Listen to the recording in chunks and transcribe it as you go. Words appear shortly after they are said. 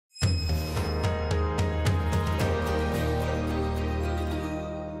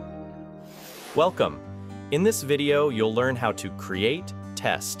Welcome! In this video, you'll learn how to create,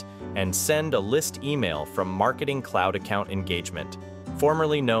 test, and send a list email from Marketing Cloud Account Engagement,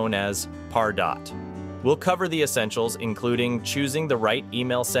 formerly known as Pardot. We'll cover the essentials, including choosing the right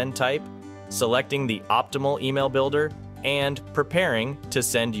email send type, selecting the optimal email builder, and preparing to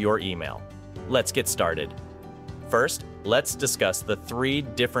send your email. Let's get started. First, let's discuss the 3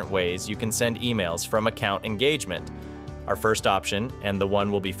 different ways you can send emails from account engagement. Our first option, and the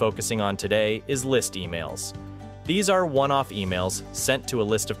one we'll be focusing on today, is list emails. These are one-off emails sent to a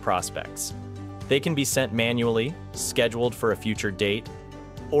list of prospects. They can be sent manually, scheduled for a future date,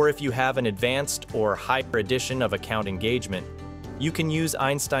 or if you have an advanced or higher edition of account engagement, you can use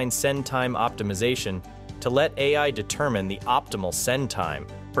Einstein send time optimization to let AI determine the optimal send time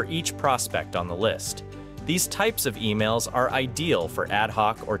for each prospect on the list. These types of emails are ideal for ad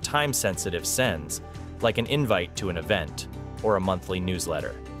hoc or time-sensitive sends, like an invite to an event or a monthly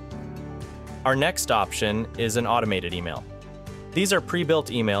newsletter. Our next option is an automated email. These are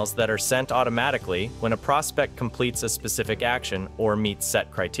pre-built emails that are sent automatically when a prospect completes a specific action or meets set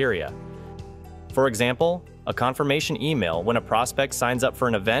criteria. For example, a confirmation email when a prospect signs up for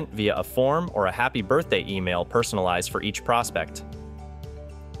an event via a form, or a happy birthday email personalized for each prospect.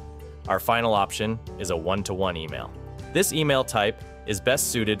 Our final option is a one-to-one email. This email type is best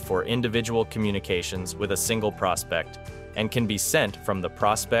suited for individual communications with a single prospect and can be sent from the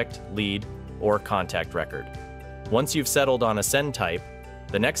prospect, lead, or contact record. Once you've settled on a send type,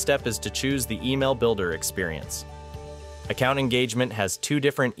 the next step is to choose the email builder experience. Account engagement has 2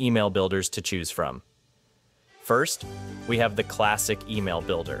 different email builders to choose from. First, we have the classic email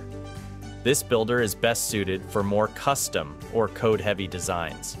builder. This builder is best suited for more custom or code-heavy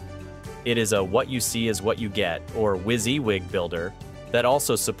designs. It is a what you see is what you get, or WYSIWYG builder, that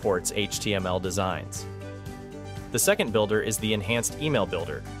also supports HTML designs. The second builder is the enhanced email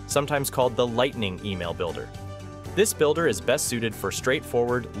builder, sometimes called the Lightning email builder. This builder is best suited for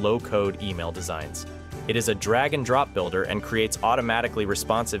straightforward, low-code email designs. It is a drag-and-drop builder and creates automatically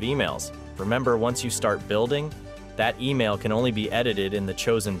responsive emails. Remember, once you start building, that email can only be edited in the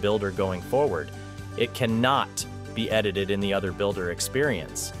chosen builder going forward. It cannot be edited in the other builder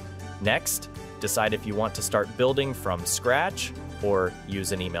experience. Next, decide if you want to start building from scratch or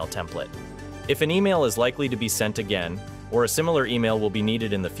use an email template. If an email is likely to be sent again, or a similar email will be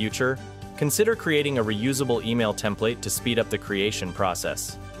needed in the future, consider creating a reusable email template to speed up the creation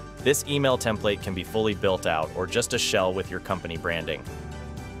process. This email template can be fully built out or just a shell with your company branding.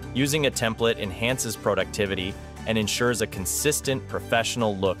 Using a template enhances productivity and ensures a consistent,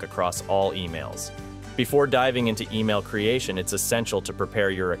 professional look across all emails. Before diving into email creation, it's essential to prepare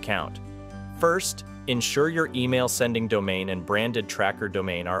your account. First, ensure your email sending domain and branded tracker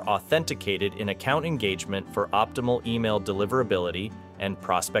domain are authenticated in account engagement for optimal email deliverability and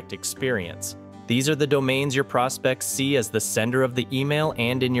prospect experience. These are the domains your prospects see as the sender of the email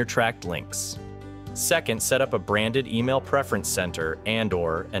and in your tracked links. Second, set up a branded email preference center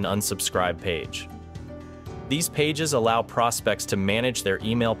and/or an unsubscribe page. These pages allow prospects to manage their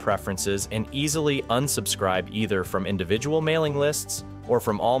email preferences and easily unsubscribe either from individual mailing lists or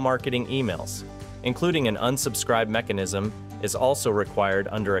from all marketing emails. Including an unsubscribe mechanism is also required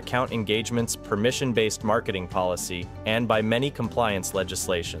under account engagement's permission-based marketing policy and by many compliance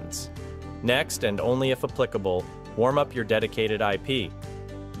legislations. Next, and only if applicable, warm up your dedicated IP.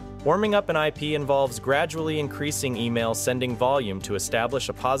 Warming up an IP involves gradually increasing email sending volume to establish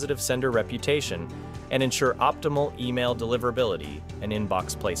a positive sender reputation and ensure optimal email deliverability and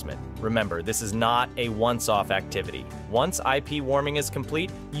inbox placement. Remember, this is not a once-off activity. Once IP warming is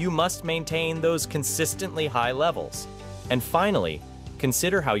complete, you must maintain those consistently high levels. And finally,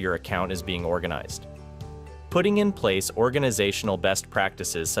 consider how your account is being organized. Putting in place organizational best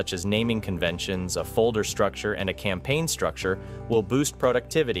practices such as naming conventions, a folder structure, and a campaign structure will boost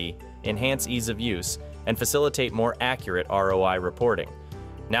productivity, enhance ease of use, and facilitate more accurate ROI reporting.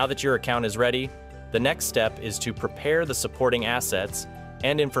 Now that your account is ready, the next step is to prepare the supporting assets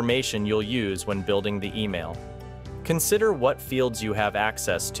and information you'll use when building the email. Consider what fields you have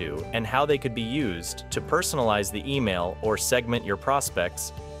access to and how they could be used to personalize the email or segment your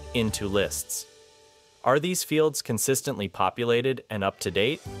prospects into lists. Are these fields consistently populated and up to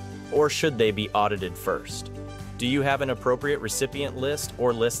date, or should they be audited first? Do you have an appropriate recipient list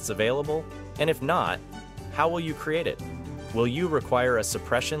or lists available? And if not, how will you create it? Will you require a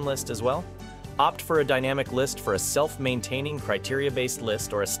suppression list as well? Opt for a dynamic list for a self-maintaining criteria-based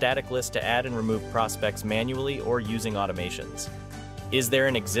list or a static list to add and remove prospects manually or using automations. Is there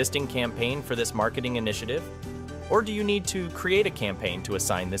an existing campaign for this marketing initiative? Or do you need to create a campaign to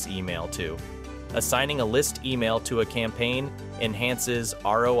assign this email to? Assigning a list email to a campaign enhances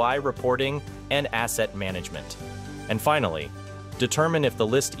ROI reporting and asset management. And finally, determine if the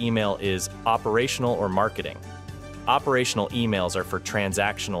list email is operational or marketing. Operational emails are for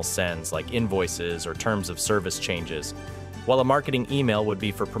transactional sends like invoices or terms of service changes, while a marketing email would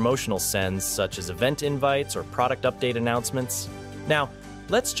be for promotional sends such as event invites or product update announcements. Now,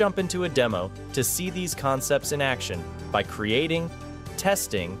 let's jump into a demo to see these concepts in action by creating,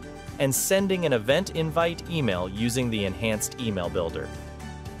 testing, and sending an event invite email using the Enhanced Email Builder.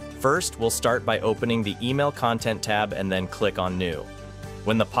 First, we'll start by opening the Email Content tab and then click on New.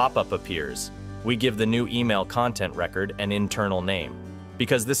 When the pop-up appears, we give the new email content record an internal name.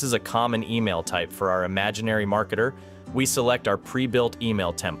 Because this is a common email type for our imaginary marketer, we select our pre-built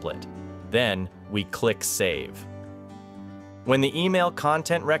email template. Then, we click Save. When the email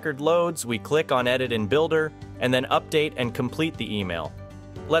content record loads, we click on Edit in Builder and then update and complete the email.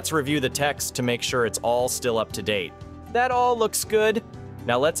 Let's review the text to make sure it's all still up to date. That all looks good.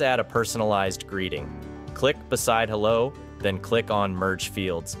 Now let's add a personalized greeting. Click beside Hello, then click on Merge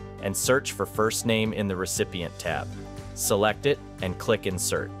Fields and search for first name in the Recipient tab. Select it and click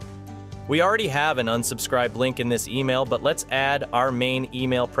Insert. We already have an unsubscribe link in this email, but let's add our main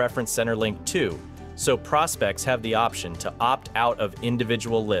email preference center link too, so prospects have the option to opt out of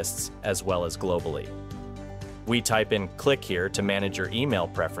individual lists as well as globally. We type in Click Here to manage your email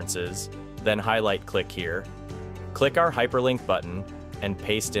preferences, then highlight Click Here, click our hyperlink button, and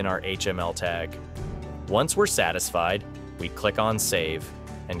paste in our HTML tag. Once we're satisfied, we click on Save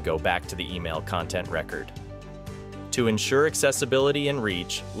and go back to the email content record. To ensure accessibility and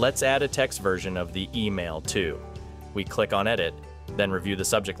reach, let's add a text version of the email too. We click on Edit, then review the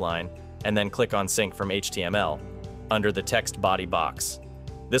subject line, and then click on Sync from HTML under the text body box.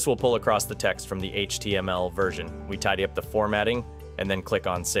 This will pull across the text from the HTML version. We tidy up the formatting and then click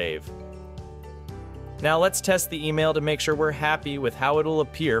on Save. Now let's test the email to make sure we're happy with how it'll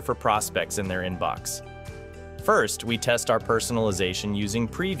appear for prospects in their inbox. First, we test our personalization using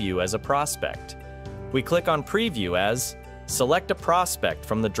Preview as a prospect. We click on Preview as Select a Prospect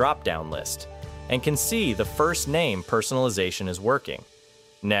from the drop-down list and can see the first name personalization is working.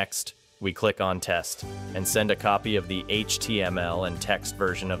 Next, we click on Test and send a copy of the HTML and text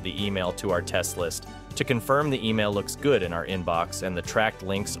version of the email to our test list to confirm the email looks good in our inbox and the tracked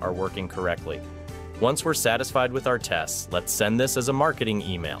links are working correctly. Once we're satisfied with our tests, let's send this as a marketing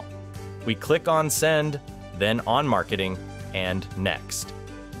email. We click on Send, then on Marketing, and Next.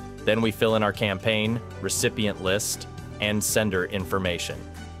 Then we fill in our campaign, recipient list, and sender information.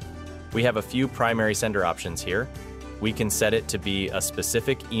 We have a few primary sender options here. We can set it to be a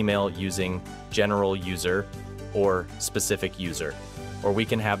specific email using General User or Specific User, or we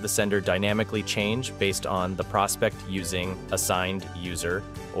can have the sender dynamically change based on the prospect using Assigned User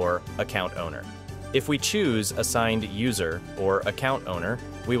or Account Owner. If we choose Assigned User or Account Owner,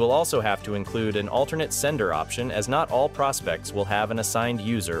 we will also have to include an alternate sender option as not all prospects will have an assigned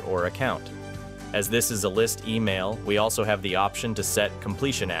user or account. As this is a list email, we also have the option to set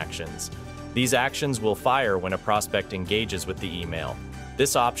completion actions. These actions will fire when a prospect engages with the email.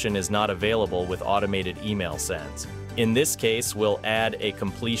 This option is not available with automated email sends. In this case, we'll add a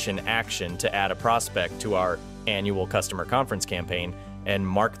completion action to add a prospect to our annual customer conference campaign and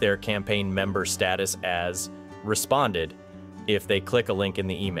mark their campaign member status as responded if they click a link in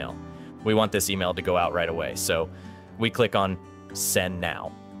the email. We want this email to go out right away, so we click on Send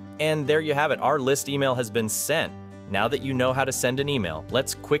Now. And there you have it, our list email has been sent. Now that you know how to send an email,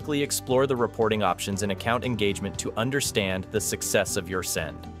 let's quickly explore the reporting options in account engagement to understand the success of your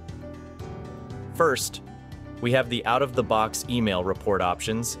send. First, we have the out-of-the-box email report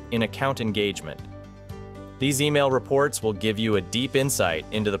options in account engagement. These email reports will give you a deep insight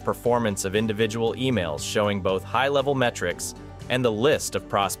into the performance of individual emails, showing both high-level metrics and the list of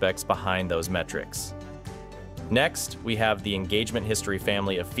prospects behind those metrics. Next, we have the Engagement History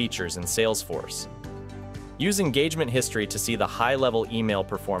family of features in Salesforce. Use Engagement History to see the high-level email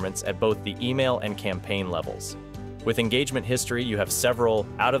performance at both the email and campaign levels. With Engagement History, you have several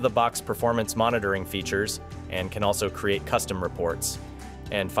out-of-the-box performance monitoring features and can also create custom reports.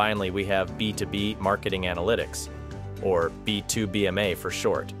 And finally, we have B2B Marketing Analytics, or B2BMA for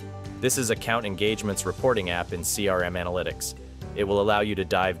short. This is Account Engagement's reporting app in CRM Analytics. It will allow you to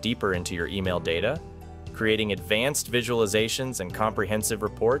dive deeper into your email data, creating advanced visualizations and comprehensive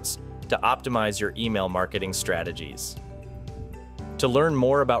reports to optimize your email marketing strategies. To learn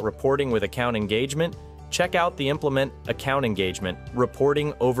more about reporting with account engagement, check out the Implement Account Engagement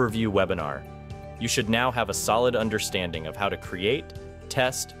Reporting Overview webinar. You should now have a solid understanding of how to create,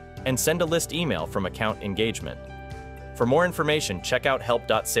 test, and send a list email from account engagement. For more information, check out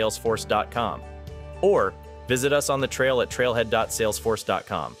help.salesforce.com or visit us on the trail at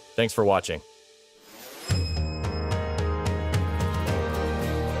trailhead.salesforce.com. Thanks for watching.